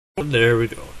There we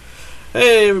go.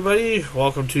 Hey everybody,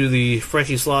 welcome to the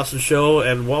Franky'S Show,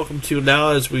 and welcome to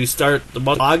now as we start the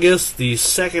month of August, the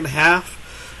second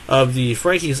half of the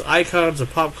Franky'S Icons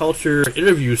of Pop Culture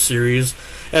interview series.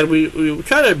 And we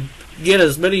try to get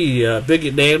as many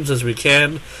big names as we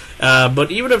can,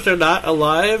 but even if they're not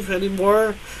alive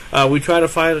anymore, I try to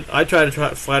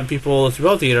find people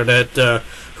throughout the internet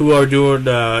who are doing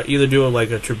either doing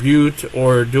like a tribute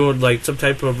or doing like some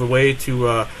type of a way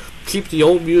to keep the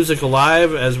old music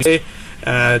alive, as we say.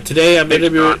 Today I'm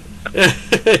interviewing.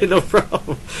 No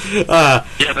problem. Yeah,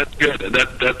 that's good.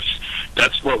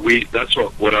 That's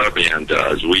what our band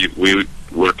does. We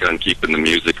work on keeping the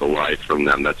music alive from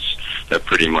them. That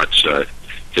pretty much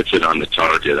hits it on the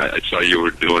target. I saw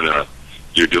you're doing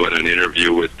an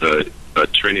interview with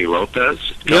Trini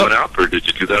Lopez coming up, or did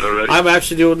you do that already? I'm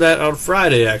actually doing that on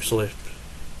Friday, actually.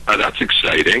 That's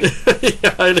exciting.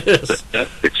 Yeah, it is.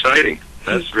 That's exciting.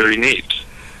 That's very neat.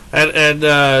 And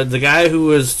the guy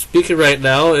who is speaking right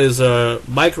now is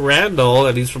Mike Randall,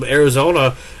 and he's from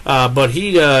Arizona. But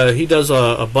he does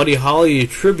a Buddy Holly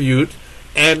tribute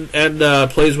and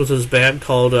plays with his band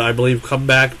called I believe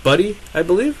Comeback Buddy. I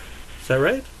believe, is that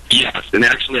right? Yes, and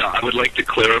actually I would like to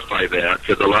clarify that,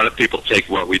 because a lot of people take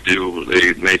what we do,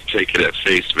 they may take it at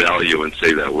face value and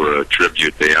say that we're a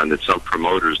tribute band, and some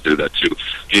promoters do that too.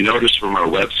 If you notice from our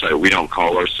website, we don't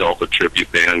call ourselves a tribute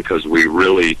band because we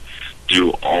really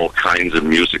do all kinds of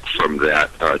music from that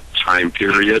time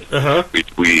period. Uh-huh.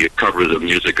 We cover the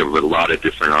music of a lot of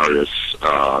different artists.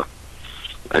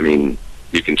 I mean,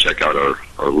 you can check out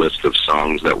our list of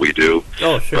songs that we do.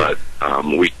 Oh, sure. But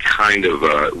we kind of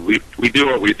we do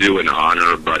what we do in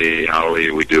honor of Buddy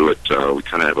Holly. We do it. We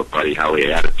kind of have a Buddy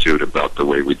Holly attitude about the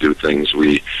way we do things.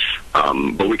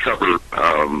 But we cover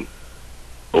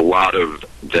a lot of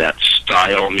that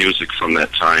style music from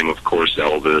that time. Of course,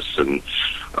 Elvis and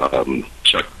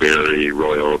Chuck Berry,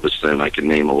 Roy Orbison. I can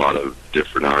name a lot of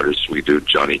different artists. We do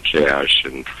Johnny Cash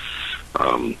and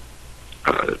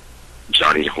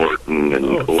Johnny Horton, and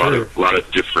a lot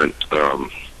of different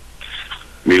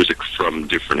music from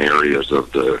different areas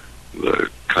of the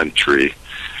country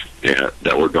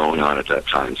that were going on at that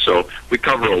time. So we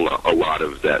cover a lot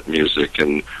of that music,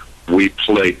 and we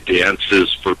play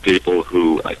dances for people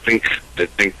who I think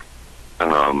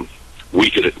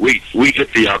we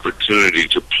get the opportunity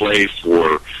to play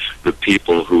for the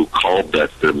people who called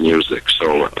that their music.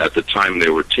 So at the time they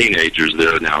were teenagers,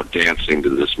 they're now dancing to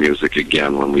this music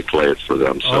again when we play it for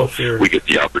them. So we get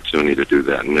the opportunity to do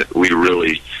that, and we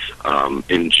really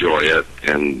enjoy it,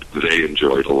 and they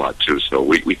enjoy it a lot too. So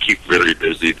we keep very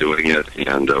busy doing it,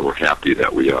 and we're happy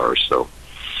that we are. So.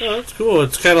 Oh, that's cool.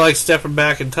 It's kind of like stepping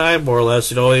back in time, more or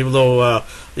less. Even though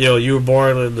you were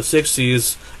born in the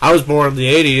 '60s, I was born in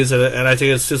the '80s, and I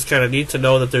think it's just kind of neat to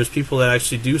know that there's people that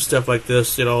actually do stuff like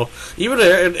this. Even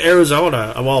in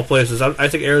Arizona, of all places, I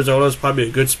think Arizona is probably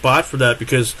a good spot for that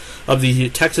because of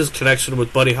the Texas connection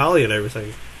with Buddy Holly and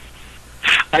everything.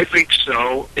 I think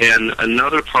so, and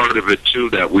another part of it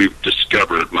too that we've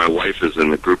discovered. My wife is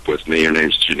in the group with me. Her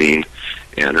name's Janine,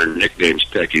 and her nickname's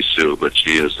Peggy Sue, but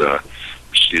she's a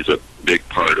big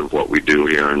part of what we do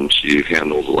here, and she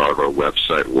handles a lot of our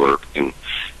website work. And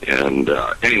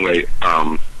anyway,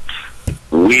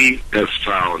 we have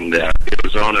found that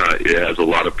Arizona has a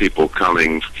lot of people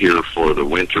coming here for the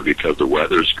winter because the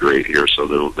weather's great here,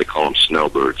 so they call them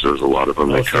snowbirds. There's a lot of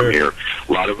them that come here.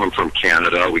 A lot of them from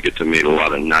Canada. We get to meet a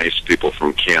lot of nice people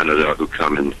from Canada who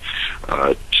come in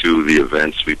to the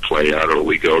events we play at, or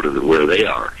we go to where they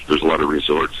are. There's a lot of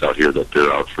resorts out here that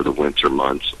they're out for the winter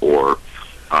months, or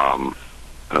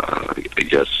I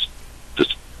guess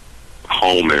just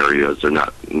home areas. They're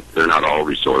not all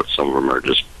resorts. Some of them are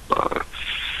just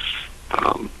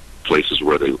places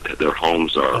where their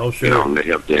homes are. Oh, sure. And they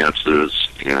have dances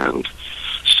and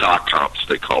sock hops,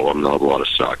 they call them. They'll have a lot of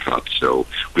sock hops. So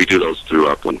we do those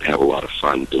throughout and have a lot of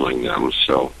fun doing them.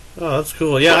 So. Oh, that's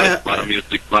cool. Yeah, a lot of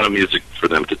music for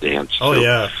them to dance. Oh, to.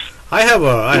 Yeah. I have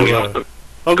a.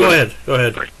 Go ahead.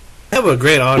 Sorry. I have a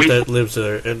great aunt that lives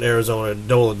in Arizona, in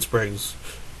Dolan Springs.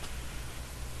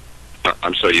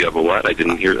 I'm sorry, you have a what? I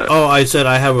didn't hear that. Oh, I said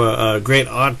I have a great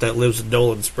aunt that lives in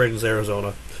Dolan Springs,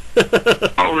 Arizona.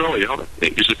 Oh, really? I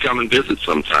think you should come and visit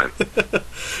sometime.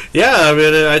 Yeah, I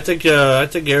mean, I think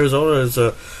Arizona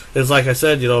is like I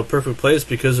said, a perfect place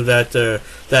because of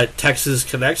that Texas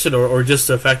connection, or just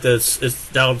the fact that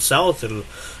it's down south, and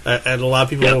a lot of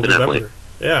people don't remember.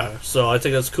 Yeah, so I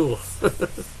think that's cool.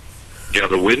 Yeah,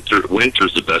 the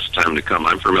winter's the best time to come.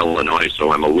 I'm from Illinois,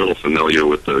 so I'm a little familiar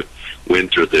with the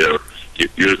winter there.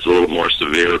 Yours is a little more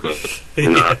severe, but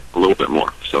not a little bit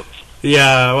more. So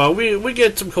Yeah, well, we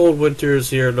get some cold winters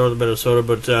here in northern Minnesota,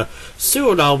 but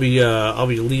soon I'll be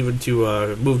leaving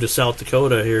to move to South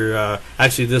Dakota here.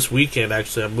 Actually, this weekend,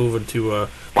 I'm moving to the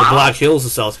Black Hills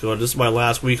of South Dakota. This is my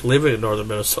last week living in northern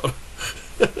Minnesota.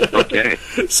 Okay.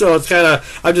 So it's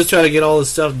I'm just trying to get all this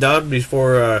stuff done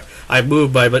before I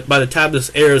move. By the time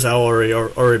this airs, I'll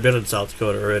already been in South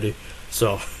Dakota already.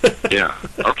 So. Yeah.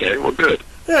 Okay. Well, good.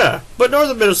 Yeah, but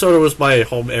northern Minnesota was my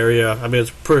home area. I mean, it's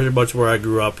pretty much where I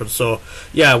grew up, and so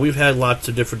yeah, we've had lots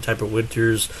of different type of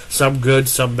winters. Some good,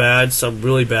 some bad, some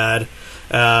really bad.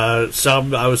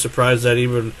 Some I was surprised that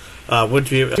even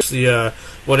winter, actually,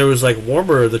 when it was like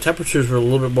warmer, the temperatures were a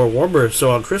little bit more warmer.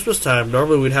 So on Christmas time,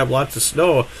 normally we'd have lots of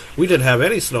snow. We didn't have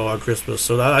any snow on Christmas,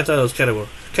 so I thought it was kind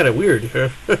of weird.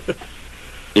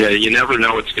 Yeah, you never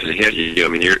know what's going to hit you. I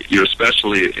mean, you're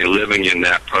especially living in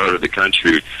that part of the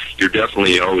country. You're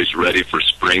definitely always ready for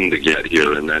spring to get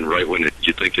here, and then right when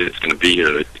you think it's going to be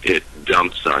here, it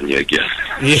dumps on you again.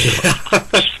 Yeah.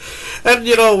 And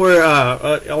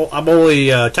I'm only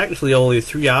technically only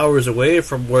 3 hours away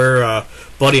from where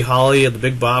Buddy Holly and the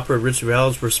Big Bopper and Richie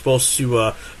Valens were supposed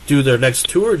to do their next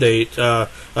tour date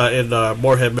in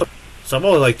Moorhead. So I'm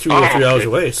only like 2 or 3 hours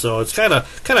away, so it's kind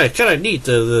of neat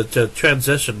to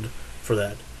transition for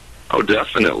that. Oh,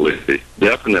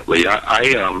 definitely.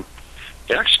 I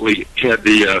actually had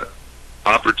the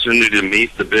opportunity to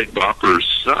meet the Big Bopper's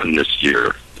son this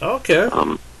year. Okay.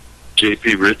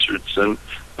 J.P. Richardson.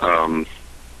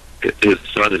 His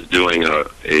son is doing a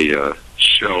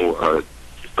show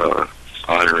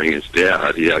honoring his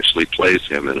dad. He actually plays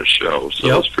him in a show,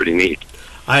 so it's pretty neat.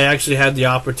 I actually had the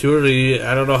opportunity.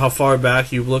 I don't know how far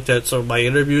back you've looked at some of my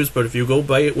interviews, but if you go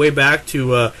way back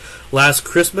to last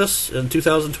Christmas in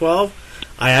 2012,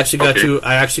 I actually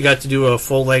got to do a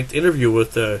full length interview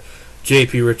with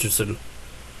J.P. Richardson.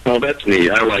 Oh, that's neat.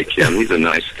 I like him. He's a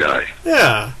nice guy.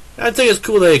 Yeah, I think it's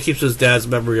cool that he keeps his dad's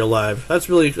memory alive. That's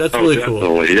really cool.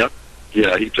 Definitely. Yep.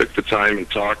 Yeah, he took the time and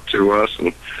talked to us,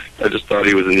 and I just thought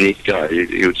he was a neat guy.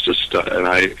 He was just, and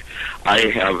I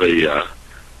have a.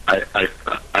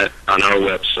 On our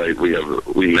website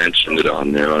we mentioned it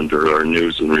on there under our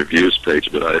news and reviews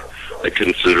page, but I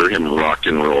consider him rock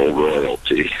and roll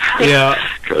royalty. Yeah,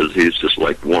 because he's just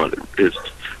like his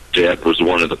dad was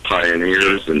one of the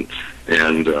pioneers, and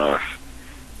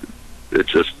it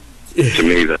just to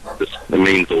me that it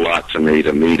means a lot to me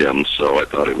to meet him. So I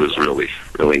thought it was really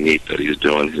neat that he's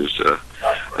doing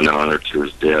an honor to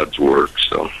his dad's work.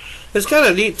 So. It's kind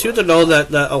of neat, too, to know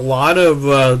that a lot of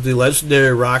the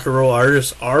legendary rock and roll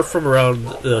artists are from around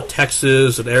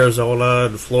Texas and Arizona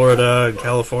and Florida and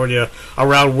California,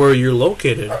 around where you're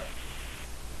located.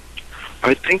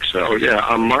 I think so,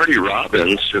 yeah. Marty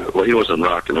Robbins, well, he wasn't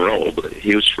rock and roll, but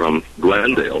he was from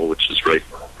Glendale, which is right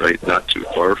not too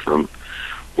far from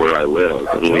where I live.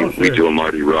 And we do a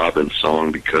Marty Robbins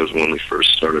song because when we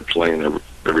first started playing,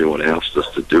 everyone asked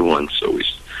us to do one, so we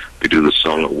do the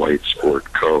song "A White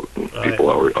Sport Coat," and people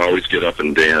always get up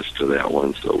and dance to that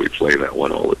one. So we play that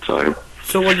one all the time.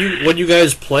 So when you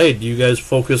guys play, do you guys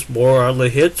focus more on the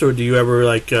hits, or do you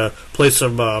ever play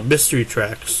some mystery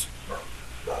tracks?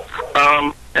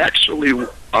 Actually,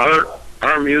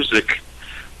 our music,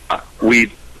 our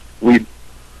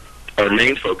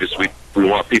main focus we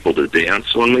want people to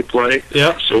dance when we play.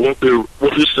 Yeah. So we'll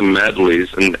do some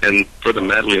medleys, and for the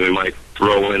medley we might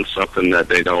throw in something that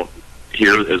they don't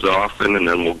hear as often, and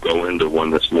then we'll go into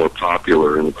one that's more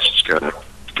popular, and it's just kind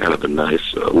of a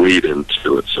nice lead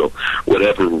into it. So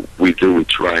whatever we do, we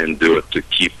try and do it to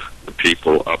keep the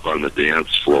people up on the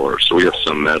dance floor. So we have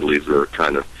some medleys that are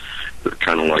kind of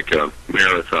like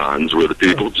marathons where the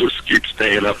people just keep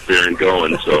staying up there and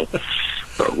going. So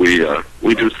we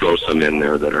do throw some in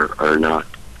there that are not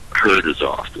heard as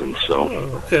often. So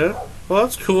okay. Well,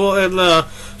 that's cool. And a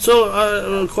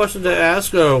question to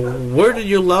ask: where did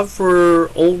your love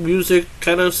for old music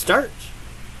kind of start?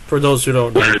 For those who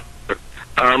don't know.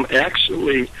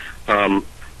 Actually,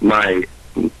 my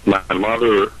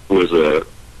mother was a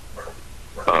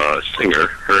singer.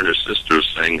 Her and her sister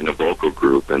sang in a vocal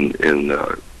group in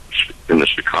the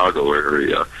Chicago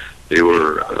area. They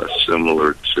were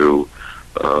similar to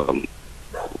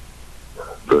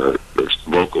the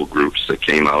vocal groups that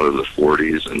came out of the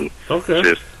 40s and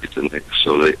 50s, and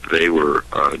so they were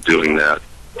doing that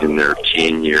in their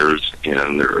teen years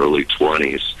and their early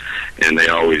 20s, and they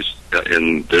always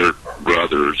and their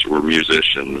brothers were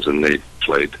musicians, and they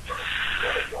played.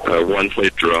 One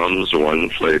played drums, one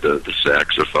played the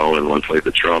saxophone, and one played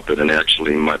the trumpet. And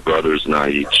actually, my brothers and I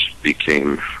each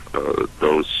became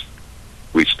those.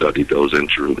 We studied those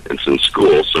instruments in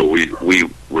school, so we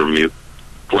were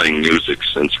playing music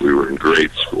since we were in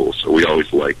grade school, so we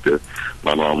always liked it.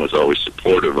 My mom was always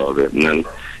supportive of it, and then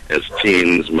as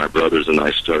teens, my brothers and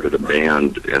I started a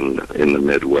band in the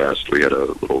Midwest. We had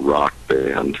a little rock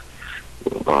band,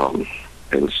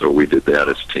 and so we did that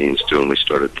as teens too, and we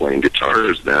started playing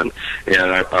guitars then.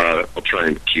 And I'll try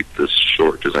and keep this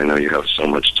short because I know you have so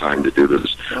much time to do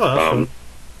this.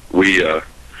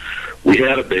 We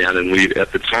had a band, and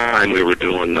at the time we were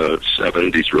doing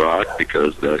 70s rock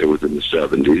because it was in the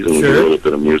 70s, and we did a little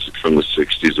bit of music from the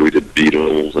 60s. We did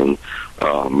Beatles, and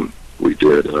we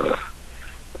did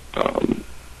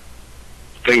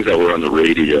things that were on the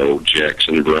radio: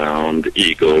 Jackson Browne, the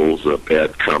Eagles,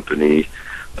 Bad Company,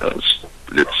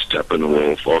 did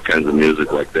Steppenwolf, all kinds of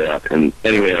music like that. And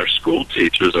anyway, our school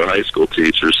teachers, our high school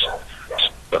teachers,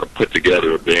 put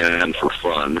together a band for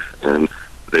fun, and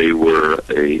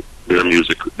their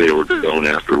music they were going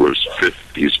after was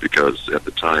 50s because at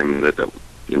the time that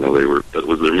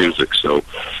was their music. So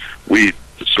we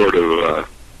sort of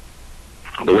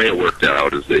the way it worked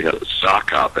out is they had a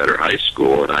sock hop at our high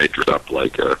school, and I dressed up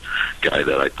like a guy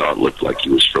that I thought looked like he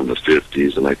was from the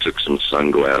 50s, and I took some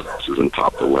sunglasses and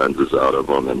popped the lenses out of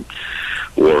them and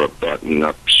wore a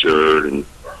button-up shirt and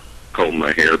combed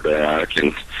my hair back.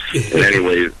 And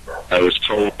anyway, I was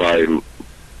told by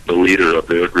the leader of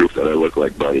their group that I looked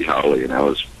like Buddy Holly, and I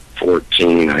was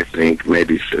 14, I think,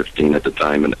 maybe 15 at the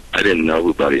time, and I didn't know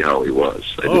who Buddy Holly was.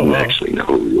 I didn't actually know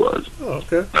who he was. Oh,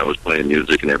 okay. I was playing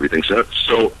music and everything, so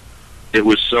it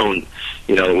was so,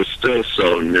 it was still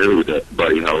so new that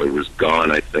Buddy Holly was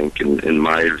gone. I think, in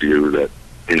my view, that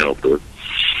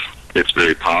it's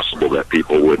very possible that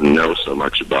people wouldn't know so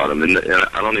much about him, and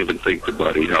I don't even think the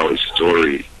Buddy Holly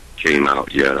story came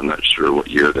out yet. I'm not sure what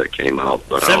year that came out,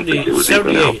 but I don't think it was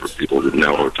even out for people to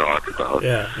know or talk about.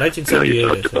 Yeah, 1978. You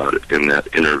talked about it in that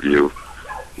interview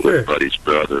with Buddy's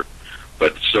brother.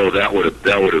 But so that would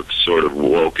have sort of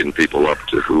woken people up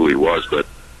to who he was. But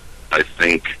I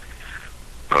think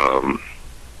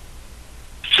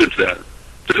since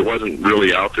it wasn't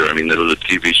really out there. I mean, there was a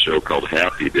TV show called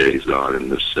Happy Days on in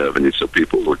the 70s, so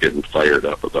people were getting fired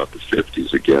up about the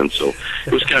 50s again. So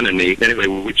it was kind of neat. Anyway,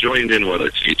 we joined in with our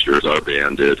teachers, our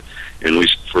band did, and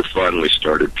for fun, we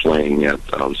started playing at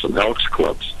some Elks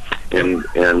clubs, and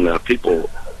people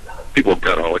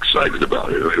got all excited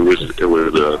about it. It was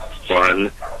a fun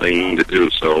thing to do.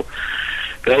 So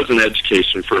that was an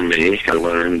education for me. I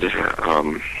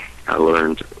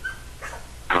learned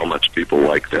how much people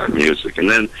like that music. And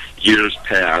then years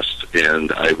passed,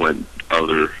 and I went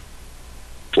other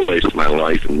places in my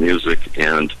life in music,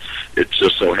 and it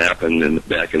just so happened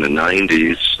back in the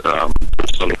 90s,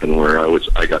 something where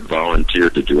I got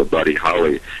volunteered to do a Buddy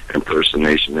Holly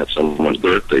impersonation at someone's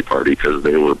birthday party because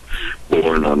they were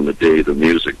born on the day the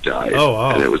music died. Oh,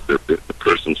 wow. And it was the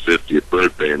person's 50th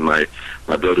birthday, and my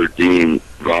brother Dean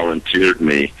volunteered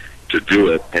me to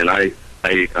do it, and I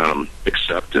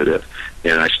accepted it,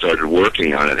 and I started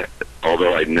working on it,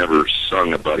 although I'd never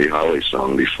sung a Buddy Holly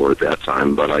song before at that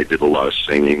time, but I did a lot of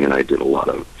singing, and I did a lot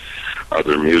of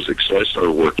other music, so I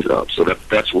started working it up. So that's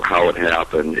how it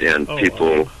happened, and I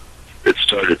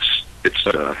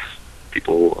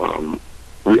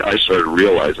started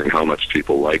realizing how much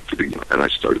people liked it, and I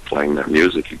started playing that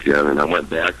music again, and I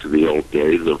went back to the old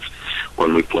days of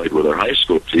when we played with our high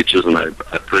school teachers, and I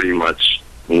pretty much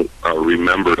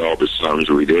remembered all the songs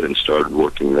we did and started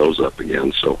working those up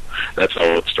again. So that's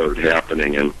how it started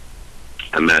happening, and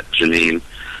I met Janine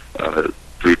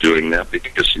through doing that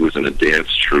because she was in a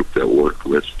dance troupe that worked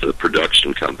with the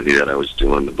production company that I was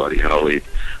doing the Buddy Holly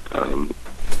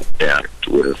act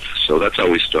with. So that's how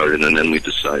we started, and then we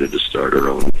decided to start our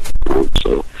own group.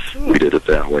 So we did it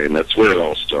that way, and that's where it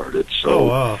all started.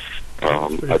 So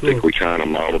I think we kind of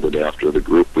modeled it after the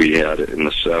group we had in the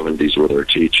 70s with our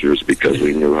teachers because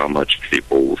we knew how much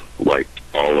people liked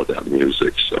all of that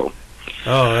music. So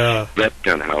that's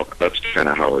kind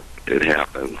of how it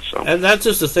happened. So, and that's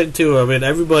just the thing too. I mean,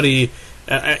 everybody,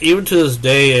 even to this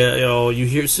day,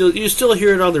 you still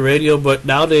hear it on the radio, but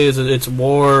nowadays it's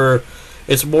more.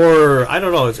 I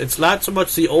don't know. It's not so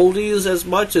much the oldies as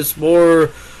much. It's more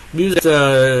music.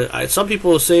 Some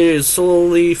people say is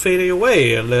slowly fading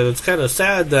away, and then it's kind of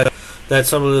sad that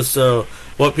some of this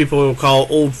what people call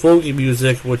old folky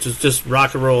music, which is just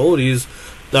rock and roll oldies,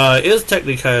 is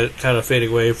technically kind of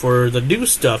fading away for the new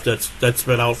stuff that's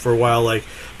been out for a while. Like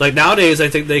nowadays, I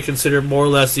think they consider more or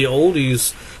less the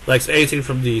oldies like anything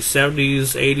from the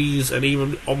 70s, 80s, and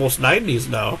even almost 90s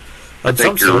now. I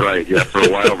think you're right. Yeah, for a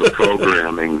while the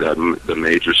programming that the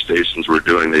major stations were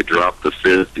doing, they dropped the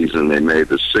 50s and they made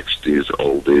the 60s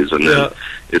oldies, and then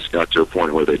it's got to a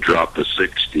point where they dropped the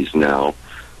 60s now.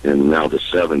 and now the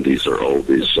 70s are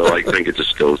oldies. So I think it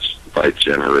just goes by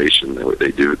generation that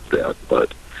they do that.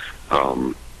 But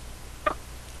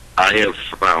I have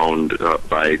found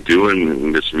by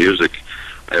doing this music,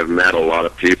 I have met a lot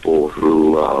of people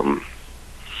who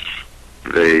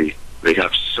they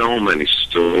have so many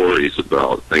stories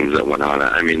about things that went on.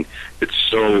 I mean, it's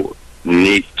so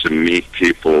neat to meet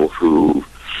people who,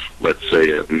 let's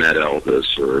say, have met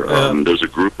Elvis, or there's a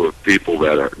group of people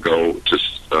that go to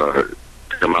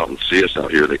come out and see us out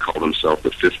here. They call themselves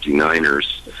the 59ers.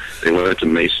 They went to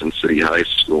Mason City High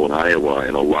School in Iowa,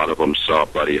 and a lot of them saw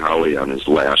Buddy Holly on his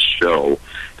last show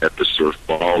at the Surf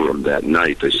Ballroom that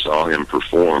night. They saw him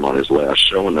perform on his last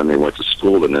show, and then they went to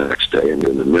school the next day and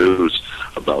in the news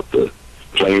about the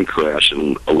plane crash,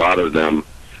 and a lot of them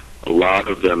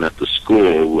at the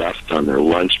school left on their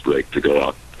lunch break to go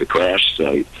out to the crash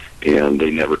site, and they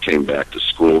never came back to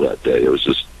school that day. It was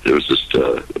just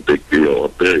a big deal.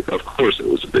 Of course, it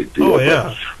was a big deal. Oh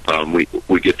yeah. But,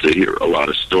 we get to hear a lot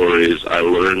of stories. I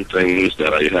learned things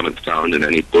that I haven't found in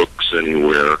any books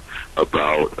anywhere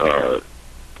about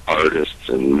artists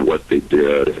and what they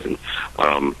did. And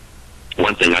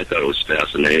one thing I thought was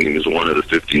fascinating is one of the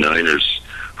 59ers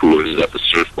who was at the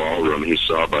Surf Ballroom. He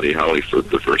saw Buddy Holly for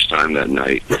the first time that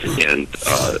night, and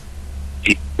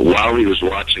while he was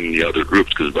watching the other groups,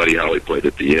 because Buddy Holly played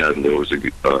at the end, there was a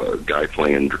guy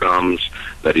playing drums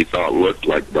that he thought looked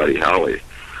like Buddy Holly.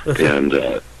 And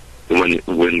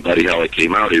when Buddy Holly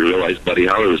came out, he realized Buddy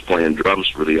Holly was playing drums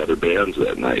for the other bands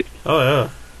that night. Oh, yeah.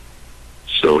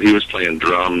 So he was playing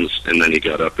drums, and then he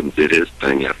got up and did his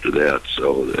thing after that.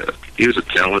 So he was a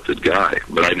talented guy,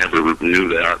 but I never knew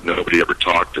that. Nobody ever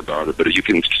talked about it. But you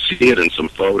can see it in some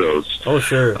photos. Oh,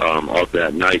 sure. Of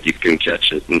that night. You can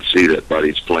catch it and see that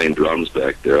Buddy's playing drums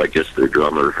back there. I guess their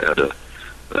drummer had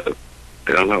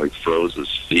I don't know, he froze his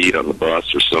feet on the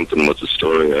bus or something was the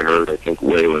story I heard. I think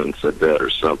Waylon said that or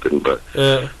something. But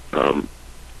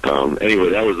anyway,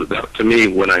 that was about, to me,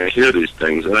 when I hear these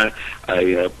things, and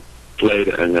I played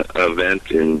an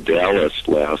event in Dallas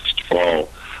last fall,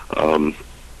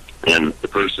 and the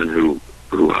person who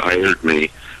hired me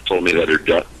told me that her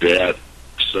dad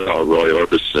saw Roy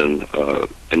Orbison,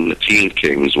 and the Teen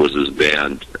Kings was his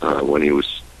band when he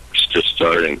was just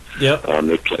starting. Yep.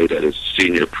 They played at his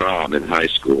senior prom in high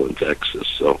school in Texas.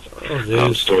 So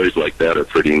stories like that are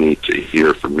pretty neat to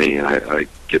hear from me. I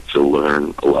get to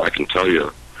learn a lot. I can tell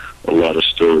you a lot of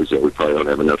stories that we probably don't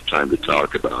have enough time to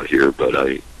talk about here, but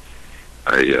I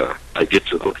get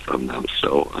to learn from them.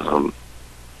 So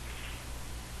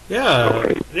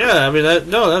yeah. I mean,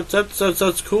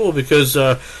 that's cool because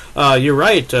you're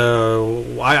right.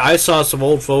 I saw some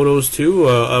old photos too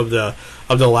of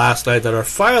the last night that are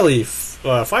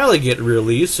finally getting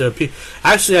released.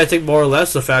 Actually, I think more or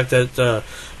less the fact that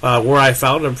where I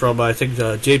found them from, I think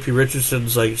J.P.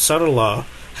 Richardson's son-in-law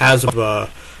has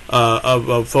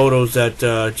of photos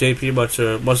that J.P. must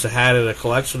have had in a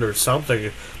collection or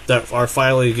something that are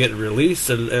finally getting released,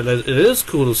 and it is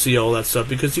cool to see all that stuff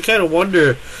because you kind of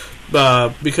wonder,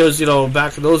 because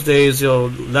back in those days,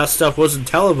 that stuff wasn't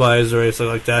televised or anything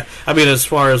like that. I mean, as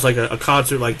far as like a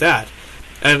concert like that,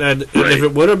 and right. If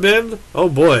it would have been, oh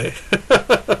boy,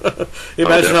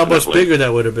 imagine how much bigger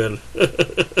that would have been.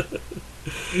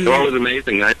 What was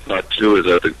amazing, I thought, too, is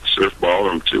at the Surf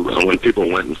Ballroom, too, when people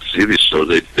went and see these shows,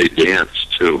 they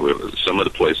danced, too. Some of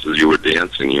the places you were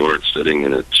dancing, you weren't sitting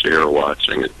in a chair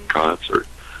watching a concert.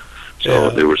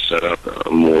 So they were set up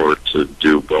more to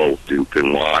do both. You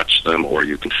can watch them, or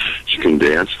you can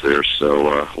dance there.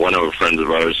 So one of our friends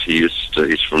of ours, he's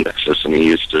from Texas, and he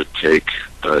used to take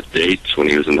dates when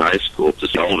he was in high school to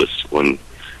Elvis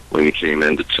when he came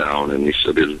into town, and he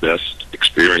said his best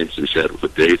experiences he had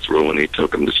with dates were when he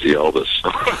took him to see Elvis.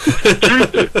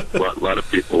 A lot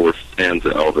of people were fans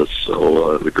of Elvis,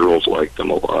 so the girls liked him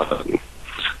a lot. And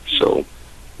so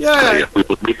we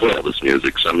play Elvis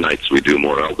music. Some nights we do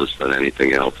more Elvis than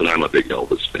anything else, and I'm a big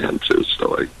Elvis fan too.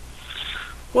 So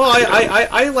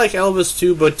I like Elvis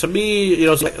too, but to me,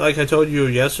 like I told you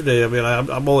yesterday, I mean,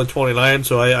 I'm only 29,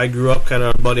 so I grew up kind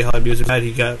of Buddy Holly music.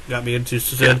 He got me into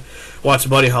watched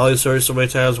Buddy Holly stories so many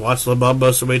times, watched La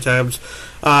Bamba so many times.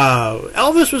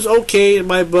 Elvis was okay in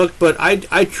my book, but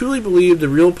I truly believe the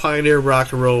real pioneer of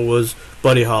rock and roll was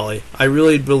Buddy Holly. I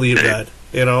really believe that,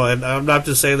 and I'm not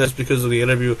just saying this because of the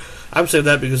interview. I'm saying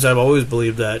that because I've always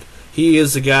believed that he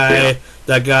is the guy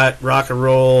that got rock and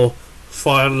roll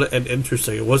fun and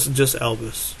interesting. It wasn't just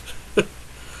Elvis.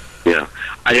 Yeah.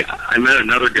 I met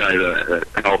another guy that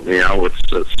helped me out with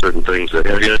certain things. Have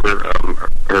you ever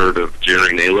heard of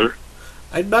Jerry Naylor?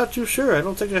 I'm not too sure. I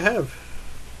don't think I have.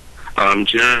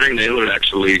 Jerry Naylor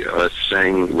actually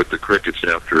sang with the Crickets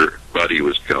after Buddy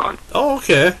was gone. Oh,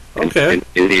 okay. Okay.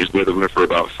 And he's with them for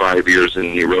about 5 years, and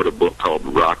he wrote a book called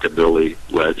Rockabilly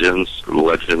Legends,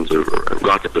 Legends of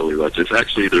Rockabilly Legends.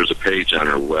 Actually, there's a page on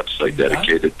our website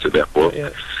dedicated to that book. Yeah.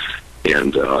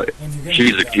 And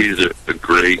he's a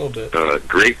great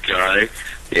great guy,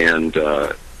 and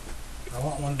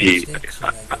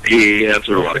he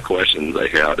answered a lot of questions I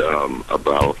had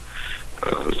about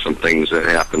some things that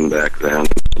happened back then,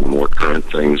 some more current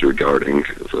things regarding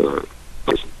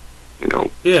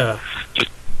Yeah.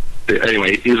 Just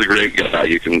anyway, he's a great guy.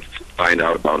 You can find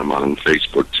out about him on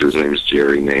Facebook too. His name is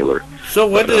Jerry Naylor. So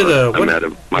when did I met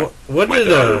him? My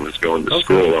daughter was going to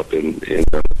school up in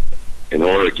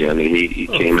Oregon, and he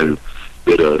came and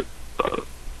did a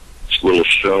little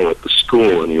show at the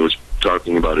school, and he was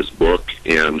talking about his book,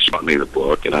 and she bought me the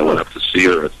book, and I went up to see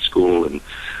her at school, and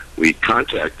we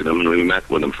contacted him, and we met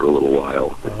with him for a little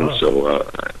while. And so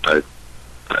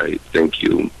I think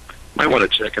you might want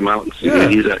to check him out and see. Yeah.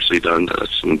 He's actually done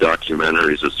some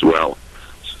documentaries as well,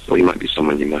 so he might be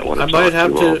someone you might want to I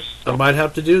might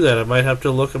have to do that. I might have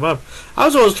to look him up. I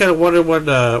was always kind of wondering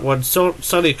when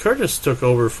Sonny Curtis took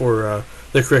over for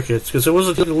the Crickets, because it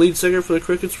wasn't the lead singer for the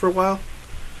Crickets for a while.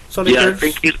 Sonny Curtis? I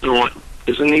think he's the one.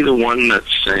 Isn't he the one that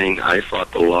sang "I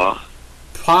Fought the Law"?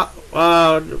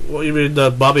 What you mean,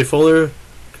 the Bobby Fuller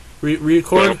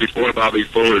record? Well, before Bobby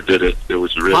Fuller did it, it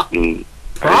was written.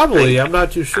 Probably, I'm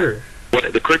not too sure.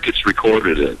 Well, the Crickets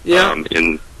recorded it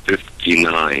in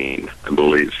 '59, I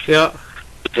believe. Yeah.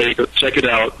 Check it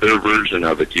out, their version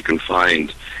of it you can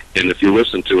find. And if you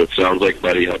listen to it, it sounds like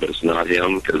Buddy Hub, but it's not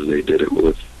him, because they did it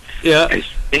with... Yeah. I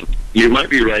think you might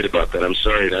be right about that. I'm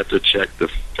sorry, I have to check the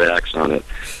facts on it.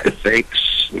 I think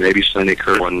maybe Sonny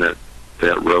Curtis one that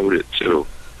wrote it, too.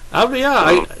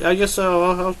 I guess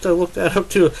I'll have to look that up,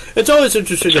 too. It's always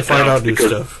interesting to find out new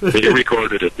stuff. They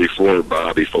recorded it before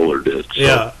Bobby Fuller did.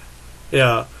 So.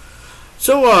 Yeah.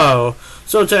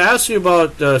 So to ask you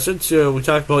about, since we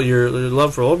talked about your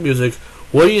love for old music,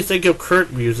 what do you think of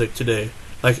current music today,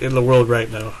 like in the world right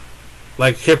now?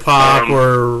 Like hip-hop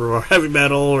or heavy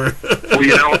metal? Or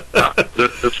well,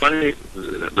 the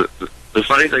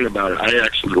funny thing about it, I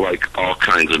actually like all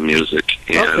kinds of music,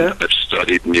 and I've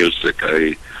studied music.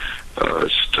 I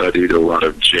studied a lot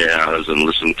of jazz and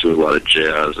listened to a lot of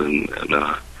jazz, and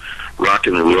rock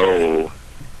and roll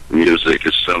music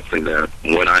is something that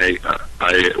when I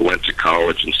went to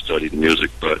college and studied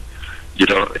music, but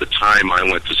at the time I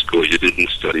went to school, you didn't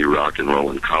study rock and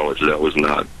roll in college. That was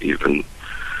not even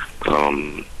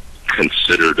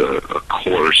considered a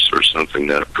course or something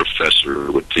that a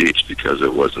professor would teach, because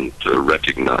it wasn't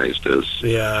recognized as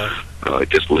I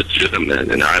guess legitimate.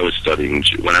 And when I was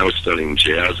studying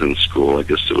jazz in school, I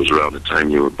guess it was around the time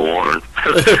you were born.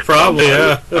 Probably,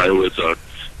 yeah.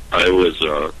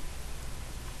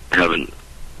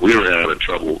 We were having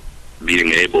trouble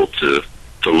being able to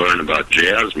learn about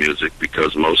jazz music,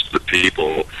 because most of the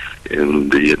people in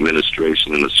the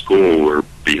administration in the school were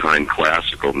behind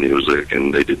classical music,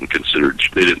 and they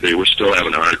were still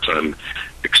having a hard time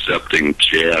accepting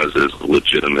jazz as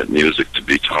legitimate music to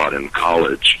be taught in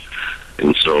college.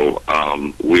 And so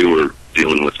we were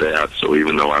dealing with that. So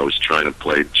even though I was trying to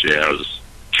play jazz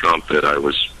trumpet, I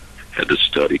had to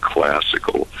study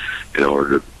classical in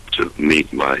order to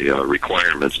meet my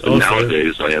requirements. But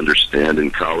nowadays, I understand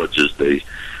in colleges they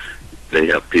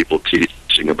have people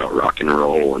teaching about rock and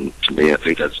roll, and to me, I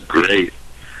think that's great.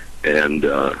 And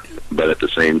but at the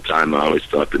same time, I always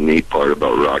thought the neat part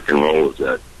about rock and roll is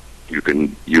that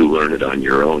you learn it on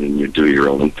your own and you do your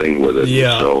own thing with it.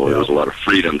 Yeah, so there was a lot of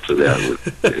freedom to that.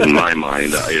 In my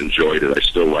mind, I enjoyed it. I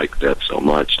still like that so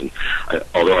much. And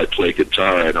although I play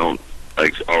guitar,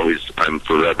 I'm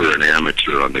forever an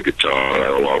amateur on the guitar. I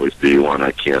will always be one.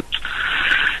 I can't,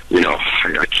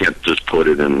 I can't just put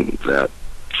it in that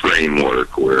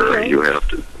framework where you have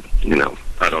to,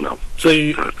 I don't know. So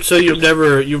you've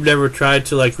never tried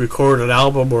to record an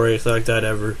album or anything like that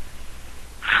ever?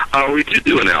 We did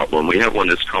do an album. We have one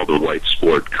that's called The White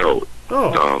Sport Coat.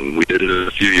 We did it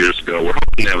a few years ago. We're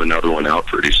hoping to have another one out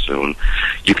pretty soon.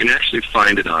 You can actually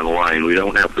find it online. We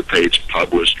don't have the page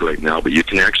published right now, but you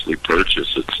can actually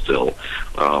purchase it still.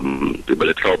 But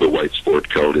it's called The White Sport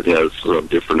Coat. It has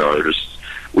different artists.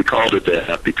 We called it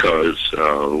that because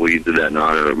we did that in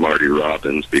honor of Marty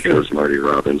Robbins, because Marty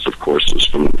Robbins, of course, was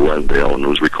from Glendale and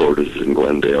was recorded in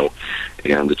Glendale.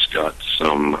 And it's got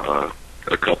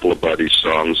a couple of Buddy's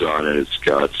songs on it. It's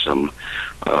got some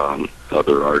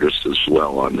other artists as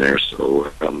well on there,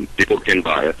 so people can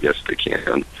buy it. Yes, they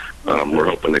can. We're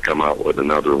hoping to come out with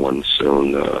another one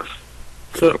soon.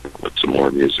 So, with some more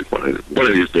music. One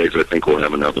of these days, I think we'll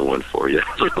have another one for you.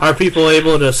 are people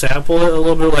able to sample it a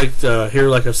little bit, like hear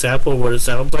like a sample of what it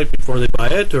sounds like before they buy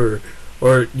it, or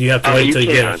do you have to wait until you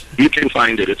get it? You can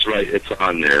find it. It's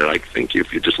on there. I think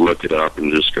if you just look it up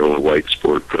and just go with White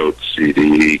Sport Coat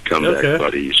CD, Comeback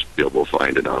Buddy, you should be able to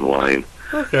find it online.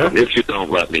 Okay. If you don't,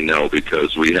 let me know,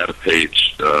 because we have a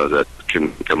page that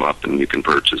can come up and you can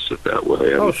purchase it that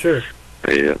way. Oh, sure.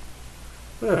 Yeah.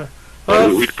 Yeah.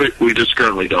 We just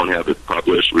currently don't have it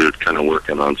published. We're kind of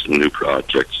working on some new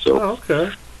projects. So. Oh,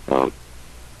 okay.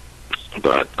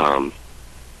 But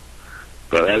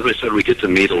as I said, we get to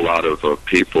meet a lot of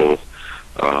people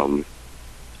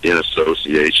in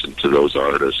association to those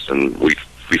artists, and we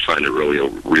find it really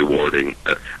rewarding.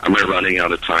 Am I running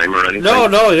out of time or anything?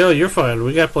 No, you're fine.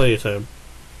 We got plenty of time.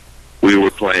 We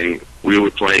were playing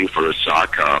for a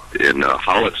sock hop in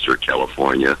Hollister,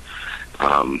 California,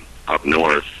 up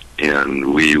north,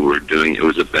 and we were doing. It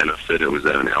was a benefit. It was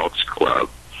at an Elks Club,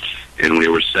 and we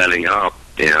were setting up.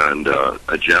 And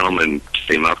a gentleman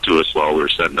came up to us while we were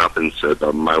setting up and said,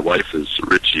 "My wife is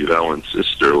Richie Valens'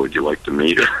 sister. Would you like to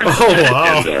meet her?" Oh,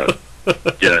 wow!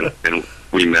 and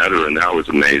we met her, and that was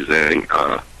amazing.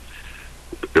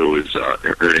 It was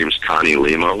her name's Connie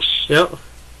Lemos. Yep.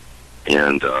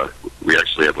 And we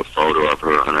actually have a photo of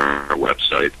her on our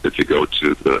website. If you go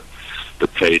to the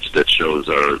page that shows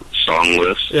our song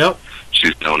list, yep,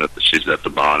 she's at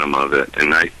the bottom of it,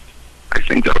 and I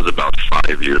think that was about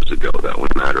 5 years ago that we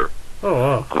met her.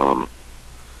 Oh, wow.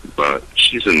 But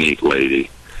she's a neat lady,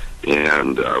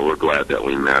 and we're glad that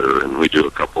we met her. And we do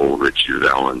a couple Richie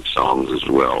Valens songs as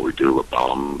well. We do La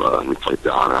Bamba and we play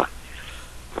Donna.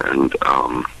 And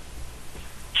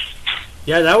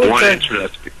yeah, that was one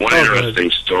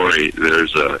interesting story.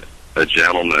 There's a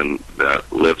gentleman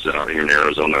that lives out here in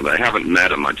Arizona. I haven't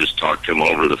met him. I just talked to him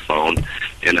over the phone,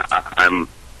 and I'm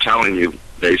telling you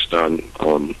based on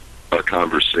our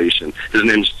conversation. His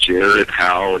name's Jared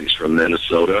Howe. He's from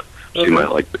Minnesota. So you might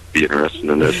like to be interested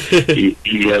in this. he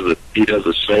does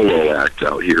a solo act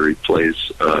out here. He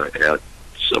plays at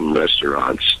some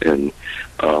restaurants, and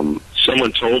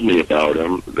someone told me about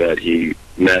him that he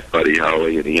met Buddy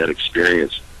Holly and he had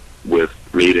experience with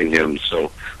meeting him.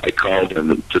 So I called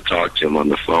him to talk to him on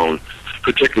the phone,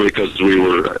 particularly because we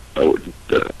were.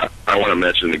 I want to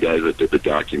mention the guys that did the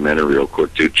documentary real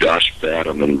quick too. Josh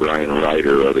Fathom and Brian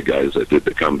Ryder are the guys that did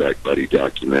the Comeback Buddy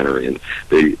documentary, and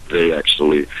they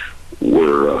actually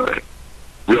were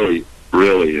really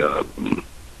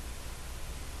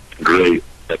great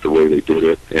at the way they did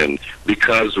it. And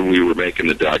because we were making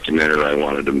the documentary, I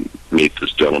wanted to meet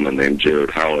this gentleman named Jared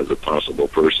Howe as a possible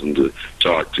person to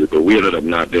talk to, but we ended up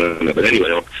not doing it. But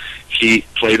anyway, he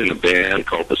played in a band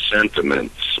called The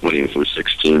Sentiments when he was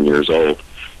 16 years old,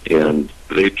 and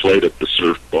they played at the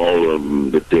Surf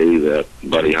Ballroom the day that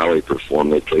Buddy Holly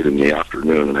performed. They played in the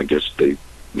afternoon, and I guess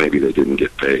maybe they didn't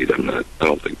get paid. I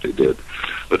don't think they did.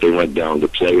 But they went down to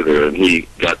play there, and he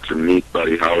got to meet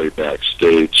Buddy Holly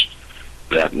backstage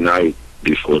that night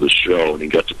before the show, and he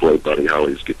got to play Buddy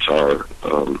Holly's guitar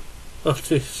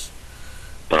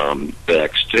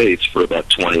backstage for about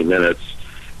 20 minutes.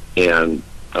 And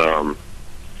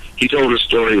he told a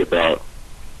story about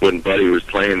when Buddy was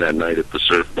playing that night at the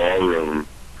Surf Ballroom.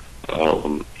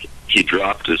 He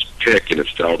dropped his pick, and it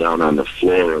fell down on the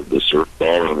floor of the Surf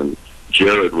Ballroom, and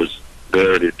Jared was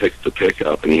there to pick the pick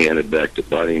up, and he handed it back to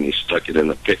Buddy, and he stuck it in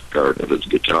the pick guard of his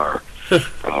guitar.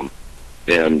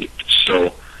 And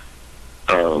so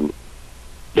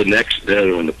the next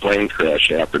day when the plane crash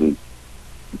happened,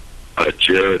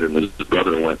 Jared and his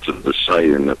brother went to the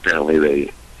site, and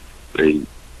apparently they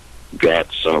got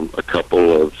a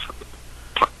couple of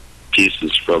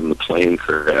pieces from the plane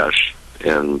crash,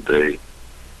 and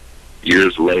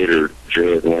years later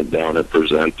Jared went down and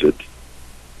presented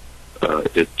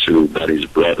it to Buddy's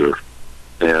brother,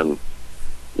 and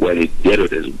when he did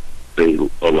it, they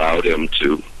allowed him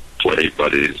to play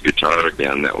Buddy's guitar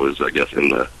again. That was, I guess,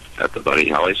 at the Buddy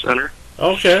Holly Center.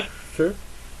 Okay, sure.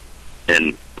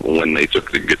 And when they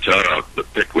took the guitar out, the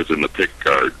pick was in the pick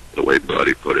guard, the way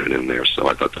Buddy put it in there. So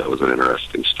I thought that was an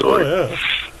interesting story. Oh,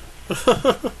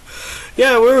 yeah.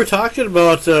 Yeah, we were talking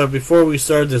about, before we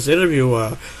started this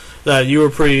interview, that you were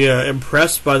pretty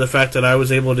impressed by the fact that I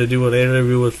was able to do an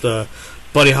interview with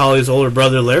Buddy Holly's older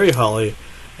brother, Larry Holly.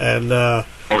 And oh,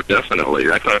 definitely.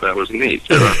 I thought that was neat.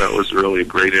 I thought that was really a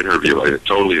great interview. I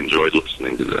totally enjoyed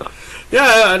listening to that.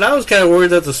 Yeah, and I was kind of worried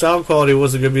that the sound quality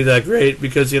wasn't going to be that great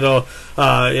because,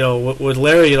 with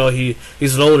Larry,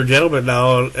 he's an older gentleman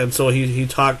now, and so he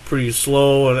talked pretty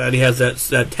slow, and he has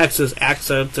that Texas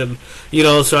accent, and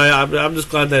so I'm just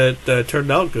glad that it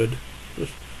turned out good.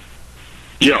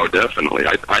 Yeah, definitely.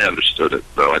 I understood it,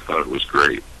 though. I thought it was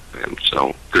great. And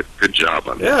so, good job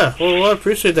on that. Yeah, well, I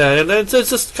appreciate that, and it's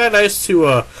just kind of nice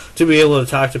to be able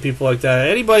to talk to people like that.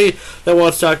 Anybody that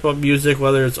wants to talk about music,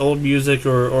 whether it's old music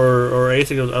or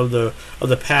anything of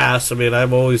the past, I mean,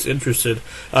 I'm always interested.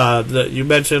 You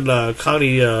mentioned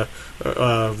Connie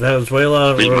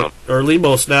Valenzuela or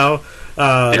Limos now.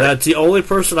 Yeah. That's the only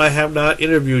person I have not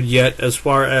interviewed yet, as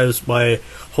far as my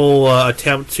whole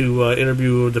attempt to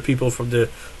interview the people from the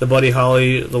Buddy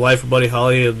Holly, the life of Buddy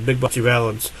Holly, and Big Richie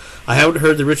Valens. I haven't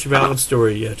heard the Richie Valens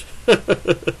story yet.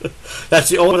 That's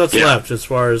the only one that's left, as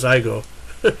far as I go.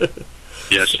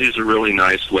 Yeah, she's a really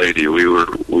nice lady. We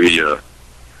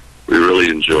really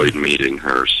enjoyed meeting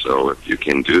her. So if you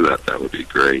can do that, that would be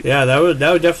great. Yeah, that would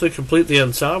definitely complete the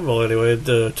ensemble. Anyway,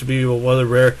 to be one of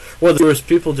the rarest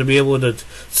people to be able to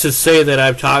say that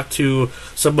I've talked to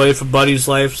somebody from Buddy's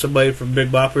life, somebody from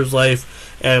Big Bopper's life,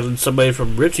 and somebody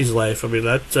from Richie's life. I mean,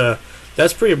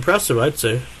 that's pretty impressive, I'd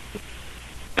say.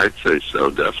 I'd say so,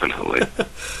 definitely.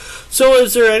 So,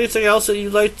 is there anything else that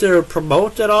you'd like to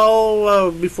promote at all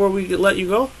before we let you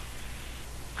go?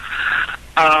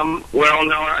 Well,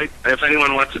 no, if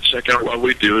anyone wants to check out what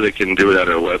we do, they can do it at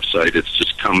our website. It's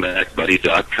just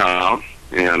comebackbuddy.com.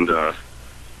 And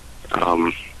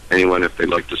anyone, if they'd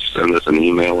like to send us an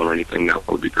email or anything, that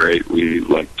would be great. We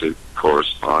like to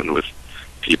correspond with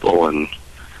people and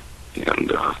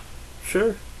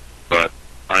sure. But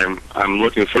I'm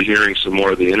looking for hearing some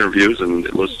more of the interviews and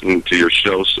listening to your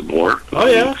show some more. Oh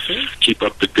yeah, sure. Keep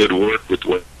up the good work with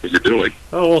what you're doing.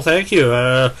 Oh well, thank you.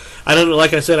 I don't,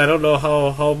 like I said, I don't know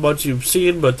how much you've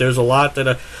seen, but there's a lot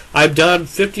that I've done.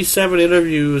 57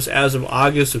 interviews as of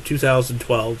August of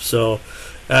 2012. So,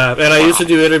 and I used to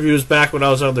do interviews back when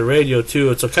I was on the radio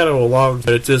too. It's a kind of a long,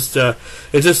 but it's just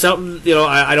something, you know.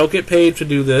 I don't get paid to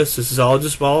do this. This is all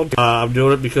just volunteer. I'm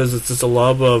doing it because it's just a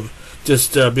love of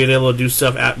just being able to do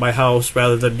stuff at my house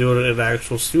rather than doing it in an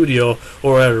actual studio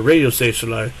or at a radio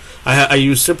station. I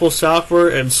use simple software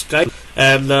and Skype,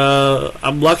 and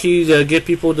I'm lucky to get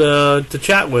people to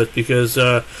chat with, because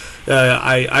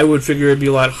I would figure it'd be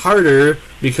a lot harder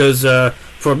because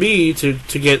for me to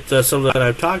get someone that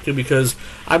I've talked to, because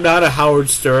I'm not a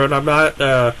Howard Stern, I'm not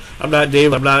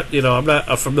Dave, I'm not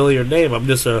a familiar name. I'm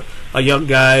just a young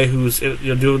guy who's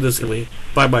doing this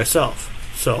by myself.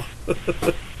 So.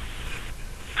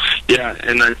 Yeah,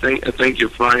 and I think you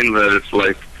find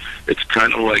that it's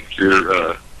kind of like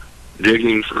you're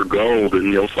digging for gold,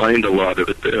 and you'll find a lot of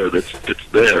it there. It's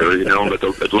there, but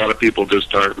a lot of people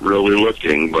just aren't really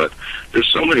looking. But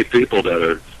there's so many people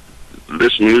that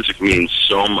this music means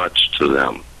so much to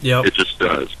them. Yep. It just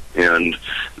does, and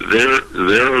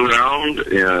they're around,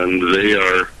 and they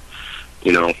are,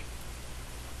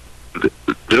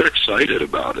 they're excited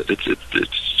about it. It's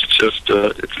just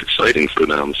it's exciting for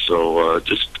them. So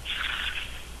just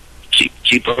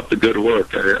keep up the good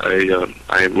work.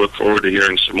 I look forward to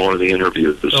hearing some more of the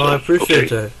interviews. Oh, I appreciate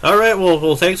that. All right,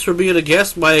 well, thanks for being a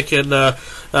guest, Mike, and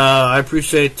I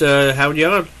appreciate having you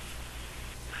on.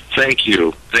 Thank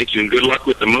you, and good luck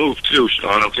with the move too,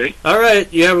 Sean. Okay. All right,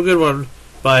 you have a good one.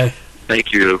 Bye.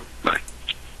 Thank you. Bye.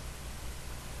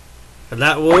 And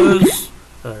that was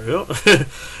there we go.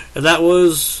 And that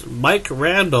was Mike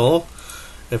Randall.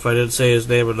 If I didn't say his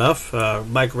name enough,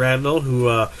 Mike Randall,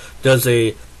 who does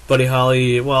a Buddy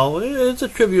Holly. Well, it's a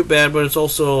tribute band, but it's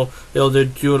also they're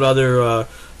doing other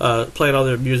playing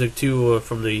other music too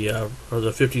from the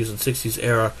 50s and 60s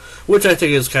era, which I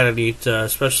think is kind of neat,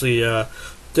 especially to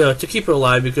keep it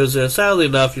alive, because sadly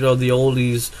enough, the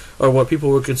oldies, or what people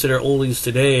would consider oldies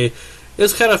today,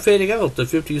 is kind of fading out. The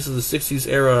 50s and the 60s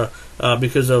era,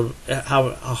 because of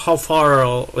how far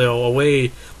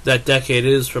away that decade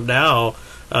is from now.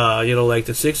 Like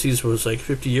the 60s was like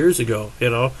 50 years ago,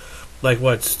 like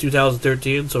what's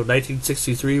 2013, so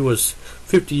 1963 was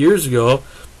 50 years ago.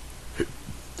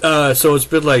 So it's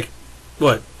been like,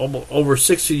 what, almost over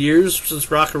 60 years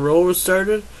since rock and roll was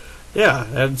started? Yeah,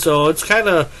 and so it's kind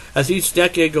of, as each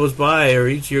decade goes by, or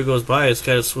each year goes by, it's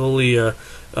kind of slowly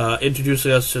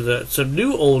introducing us to some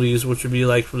new oldies, which would be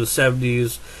like from the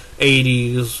 70s,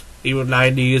 80s, even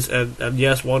 90s, and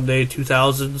yes, one day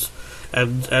 2000s.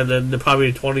 And then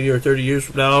probably 20 or 30 years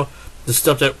from now, the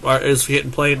stuff that is getting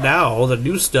played now, the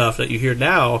new stuff that you hear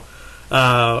now,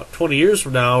 20 years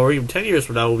from now, or even 10 years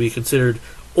from now, will be considered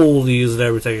oldies and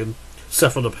everything, and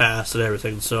stuff from the past and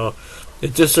everything. So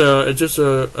it's just a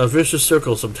vicious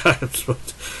circle sometimes.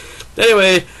 But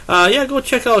anyway, go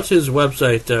check out his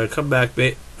website,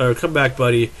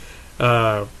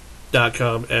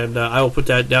 comebackbuddy.com, and I will put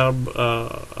that down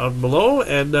on below.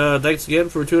 And thanks again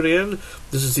for tuning in.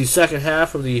 This is the second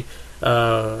half of the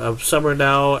of summer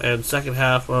now, and second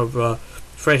half of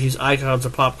Franky's Icons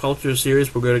of Pop Culture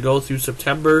series. We're going to go through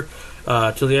September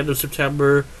till the end of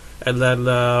September, and then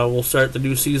we'll start the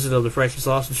new season of the Franky's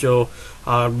Lawson Show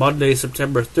on Monday,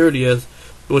 September 30th,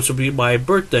 which will be my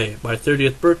birthday, my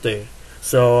 30th birthday.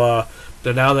 So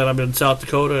now that I'm in South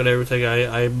Dakota and everything,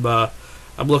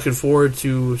 I'm looking forward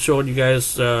to showing you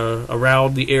guys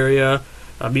around the area,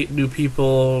 meeting new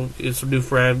people, some new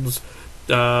friends,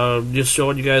 just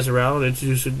showing you guys around,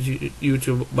 introducing you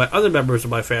to my other members of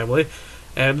my family,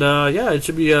 and yeah, it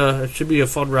should be a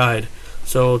fun ride.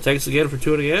 So thanks again for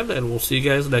tuning in, and we'll see you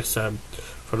guys next time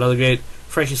for another great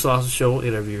Franky's Lawson Show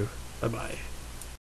interview. Bye bye.